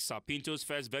 This marks Sá Pinto's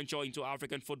first venture into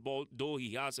African football, though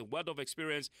he has a wealth of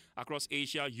experience across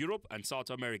Asia, Europe and South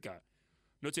America.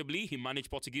 Notably, he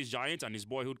managed Portuguese giant and his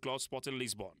boyhood club Sporting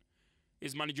Lisbon.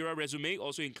 His managerial resume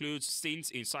also includes stints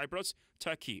in Cyprus,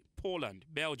 Turkey, Poland,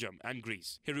 Belgium and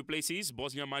Greece. He replaces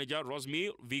Bosnia manager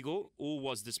Rosmir Vigo, who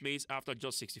was dismissed after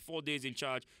just 64 days in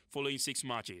charge following 6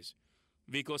 matches.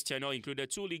 Vigo's tenure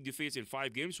included 2 league defeats in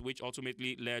 5 games, which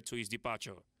ultimately led to his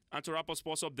departure. And to wrap up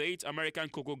sports update, American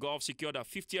Coco Gauff secured a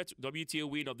 50th WTA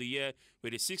win of the year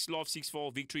with a 6-love,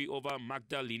 6-4 victory over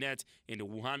Magda Linette in the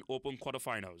Wuhan Open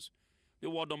quarterfinals. The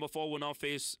world number 4 will now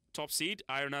face top seed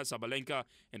Aryna Sabalenka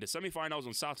in the semi-finals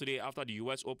on Saturday after the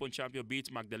US Open champion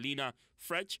beat Magdalena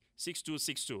Frech 6-2,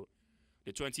 6-2.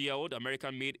 The 20-year-old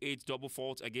American made 8 double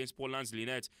faults against Poland's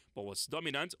Linette, but was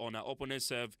dominant on her opponent's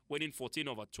serve, winning 14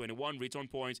 over 21 return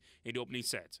points in the opening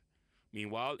set.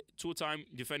 Meanwhile, 2-time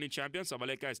defending champion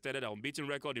Sabalenka extended her unbeaten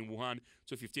record in Wuhan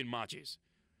to 15 matches.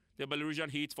 The Belarusian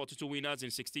hit 42 winners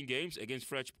in 16 games against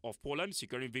Frech of Poland,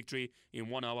 securing victory in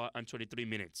 1 hour and 23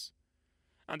 minutes.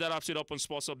 And that wraps it up on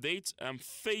Sports Update.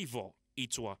 Favor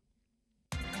Itwa.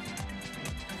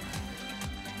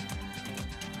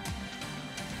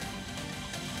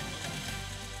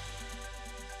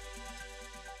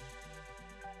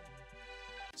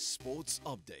 Sports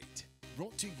Update,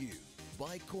 brought to you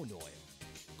by Corn Oil.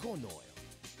 Corn Oil,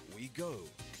 we go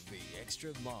the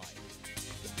extra mile.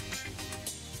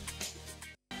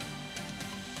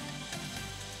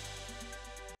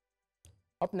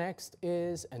 Up next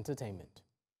is entertainment.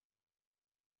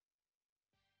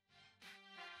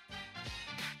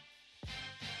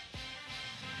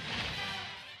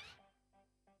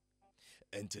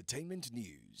 Entertainment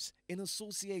news in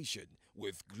association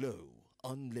with Glow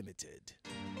Unlimited.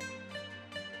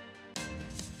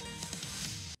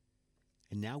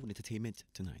 And now in entertainment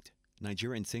tonight,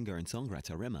 Nigerian singer and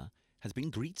songwriter Rema has been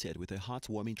greeted with a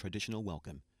heartwarming traditional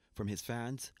welcome from his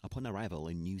fans upon arrival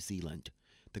in New Zealand.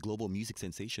 The global music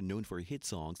sensation known for hit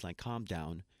songs like Calm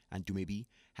Down and Dumebi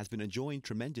has been enjoying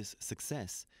tremendous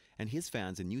success, and his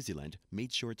fans in New Zealand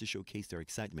made sure to showcase their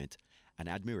excitement and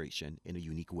admiration in a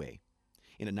unique way.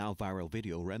 In a now viral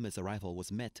video, Rema's arrival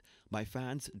was met by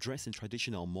fans dressed in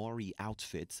traditional Maori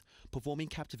outfits, performing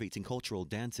captivating cultural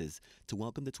dances to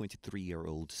welcome the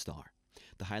 23-year-old star.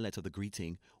 The highlight of the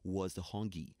greeting was the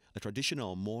hongi, a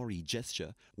traditional Maori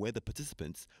gesture where the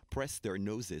participants press their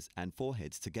noses and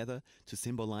foreheads together to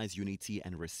symbolize unity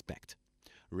and respect.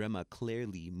 Rema,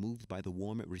 clearly moved by the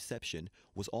warm reception,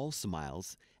 was all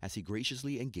smiles as he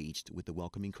graciously engaged with the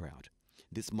welcoming crowd.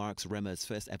 This marks Rema's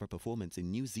first ever performance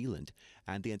in New Zealand,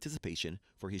 and the anticipation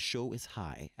for his show is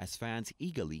high as fans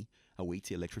eagerly await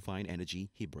the electrifying energy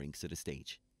he brings to the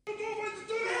stage.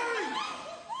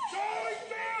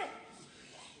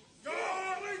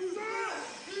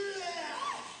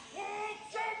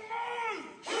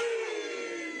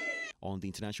 On the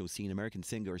international scene, American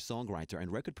singer, songwriter,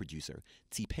 and record producer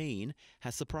T-Pain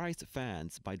has surprised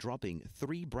fans by dropping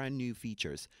 3 brand new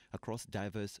features across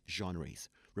diverse genres,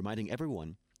 reminding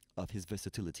everyone of his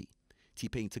versatility.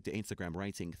 T-Pain took to Instagram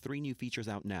writing, 3 new features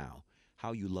out now.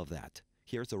 How you love that.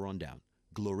 Here's a rundown.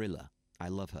 Glorilla, I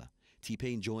love her.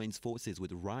 T-Pain joins forces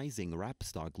with rising rap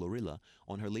star Glorilla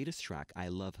on her latest track, I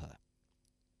Love Her.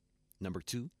 Number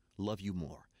 2, Love You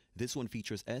More. This one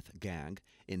features Earth Gang.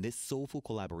 In this soulful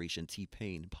collaboration,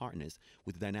 T-Pain partners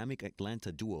with dynamic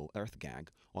Atlanta duo Earth Gang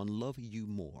on Love You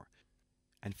More.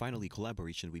 And finally,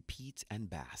 collaboration with Pete and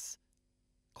Bass,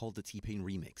 called the T-Pain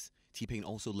Remix. T-Pain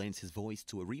also lends his voice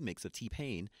to a remix of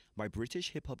T-Pain by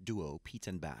British hip-hop duo Pete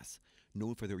and Bass.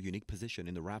 Known for their unique position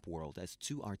in the rap world as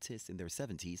 2 artists in their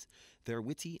 70s, their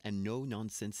witty and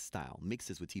no-nonsense style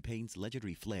mixes with T-Pain's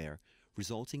legendary flair,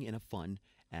 resulting in a fun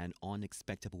and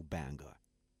unexpected banger.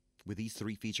 With these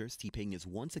 3 features, T-Pain is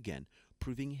once again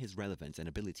proving his relevance and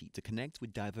ability to connect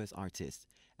with diverse artists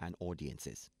and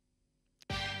audiences.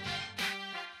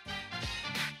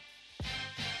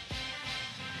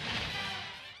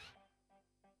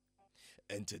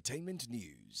 Entertainment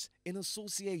news in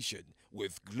association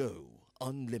with Glow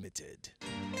Unlimited.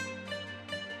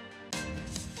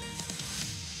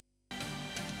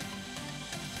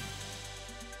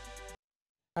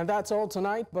 And that's all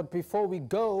tonight, but before we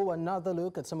go, another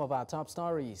look at some of our top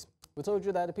stories. We told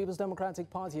you that the People's Democratic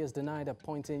Party has denied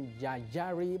appointing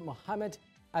Yayari Mohammed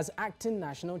as acting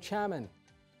national chairman.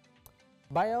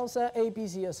 Bayelsa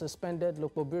APC has suspended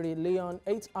Lokpobiri, Lyon,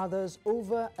 8 others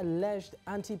over alleged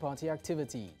anti-party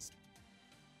activities.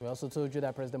 We also told you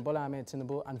that President Bola Ahmed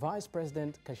Tinubu and Vice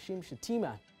President Kashim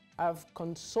Shettima have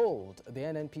consoled the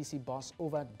NNPC boss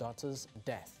over daughter's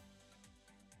death.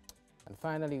 And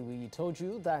finally, we told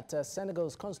you that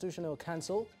Senegal's Constitutional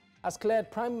Council has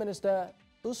cleared Prime Minister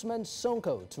Ousmane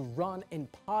Sonko to run in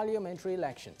parliamentary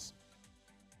elections.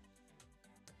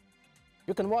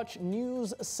 You can watch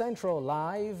News Central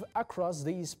live across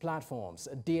these platforms: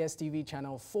 DSTV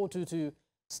channel 422,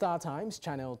 Star Times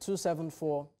channel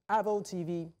 274, Apple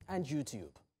TV, and YouTube.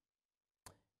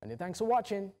 Many thanks for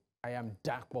watching. I am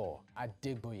Dakbo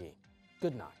Adigboye.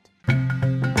 Good night.